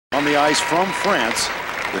on the ice from France,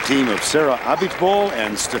 the team of Sarah Abitbol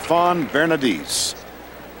and Stéphane Bernadis.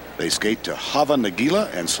 They skate to Hava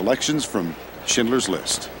Nagila and selections from Schindler's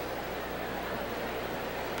List.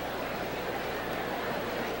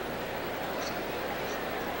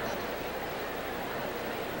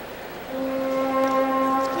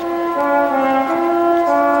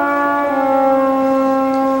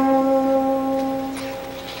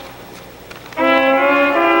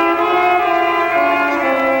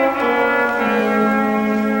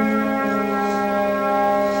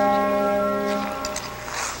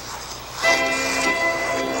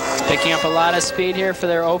 Picking up a lot of speed here for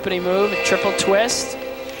their opening move, a triple twist.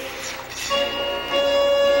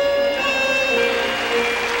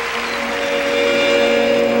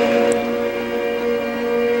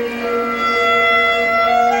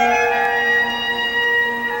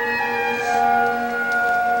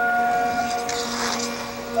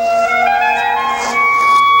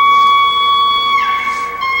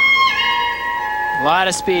 A lot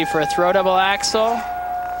of speed for a throw double axel.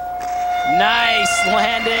 Nice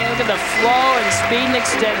landing. Look at the flow and speed and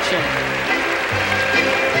extension.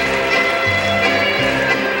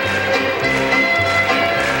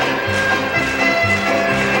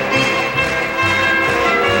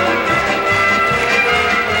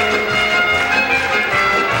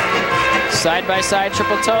 Side by side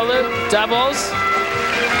triple toe loop, doubles.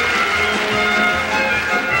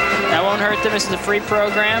 That won't hurt them. This is a free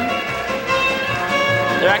program.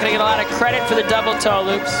 They're not going to get a lot of credit for the double toe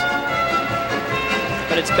loops,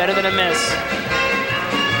 but it's better than a miss.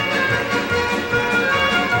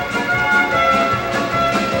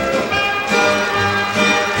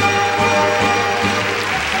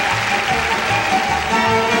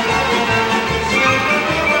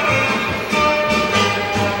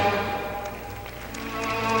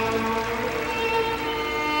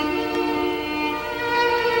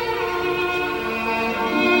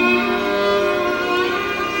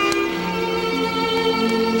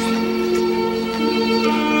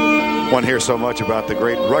 One hears so much about the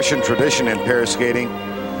great Russian tradition in pair skating.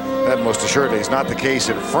 That most assuredly is not the case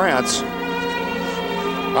in France.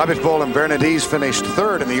 Abitbol and Bernadis finished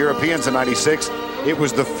third in the Europeans in '96. It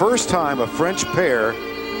was the first time a French pair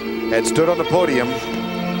had stood on the podium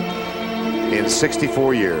in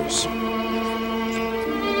 64 years.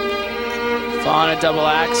 On a double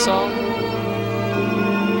axel.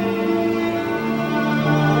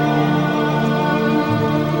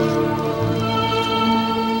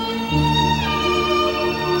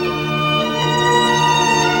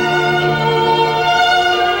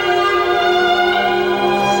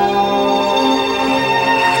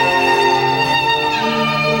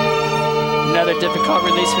 Another difficult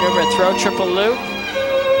release maneuver, a throw triple loop.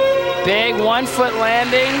 Big 1 foot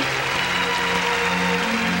landing.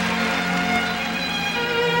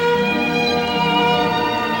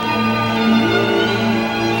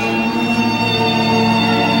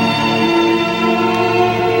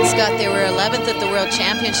 Scott, they were 11th at the World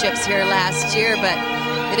Championships here last year, but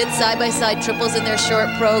they did side-by-side triples in their short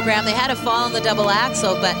program. They had a fall on the double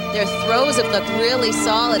axel, but their throws have looked really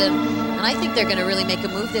solid, and I think they're going to really make a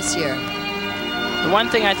move this year. The one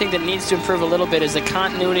thing I think that needs to improve a little bit is the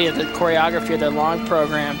continuity of the choreography of their long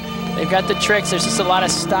program. They've got the tricks. There's just a lot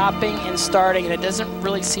of stopping and starting, and it doesn't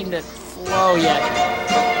really seem to flow yet.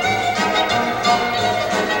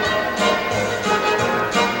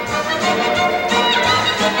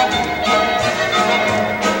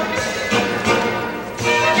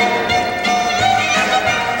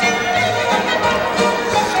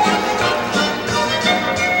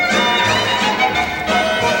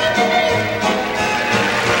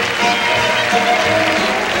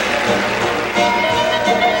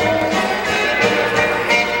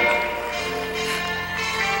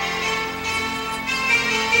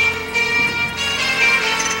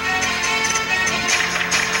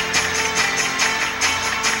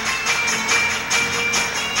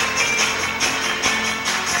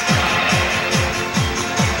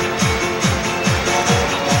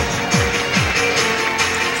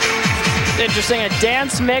 Interesting, a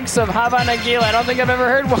dance mix of Hava Nagila. I don't think I've ever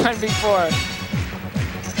heard one before.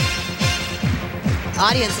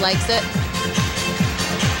 Audience likes it.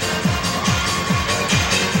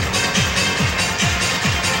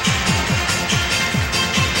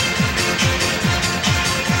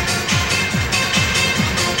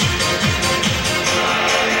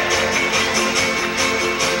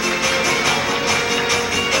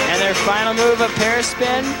 And their final move, a pair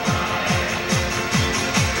spin.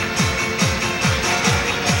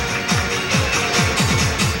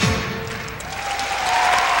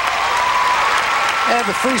 And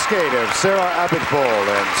the free skate of Sarah Abitbol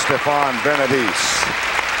and Stéphane Bernadis.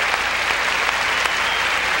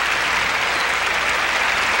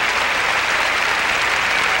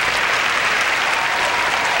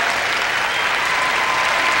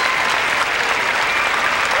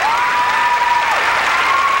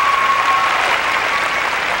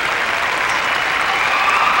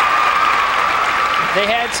 They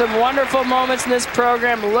had some wonderful moments in this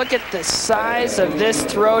program. Look at the size of this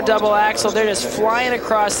throw double axel. They're just flying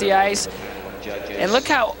across the ice. And look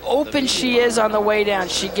how open she is on the way down.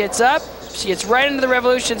 She gets up, she gets right into the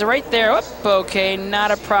revolutions, right there. Oop, okay,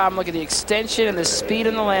 not a problem. Look at the extension and the speed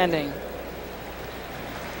in the landing.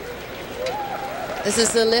 This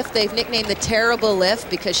is the lift they've nicknamed the terrible lift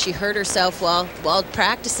because she hurt herself while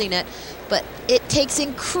practicing it. But it takes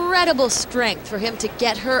incredible strength for him to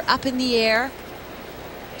get her up in the air.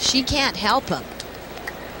 She can't help him.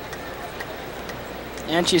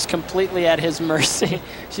 And she's completely at his mercy.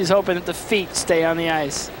 She's hoping that the feet stay on the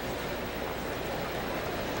ice.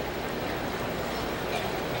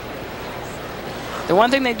 The one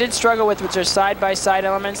thing they did struggle with was their side-by-side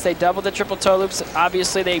elements. They doubled the triple toe loops.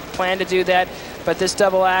 Obviously, they plan to do that. But this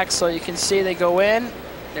double axel, you can see they go in.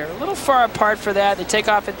 They're a little far apart for that. They take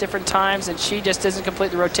off at different times, and she just doesn't complete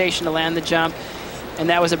the rotation to land the jump. And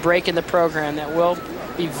that was a break in the program that will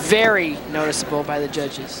be very noticeable by the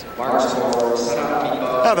judges.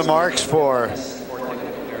 Now the marks for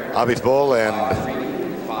Abitbol and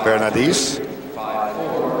Bernadis.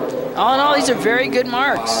 All in all, these are very good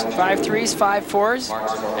marks. 5.3s, 5.4s.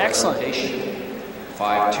 Excellent.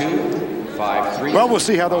 5.2, 5.3. Well, we'll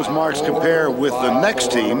see how those marks compare with the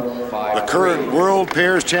next team. The current world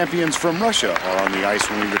pairs champions from Russia are on the ice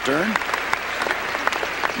when we return.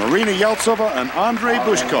 Marina Yeltsova and Andrei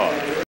Bushkov.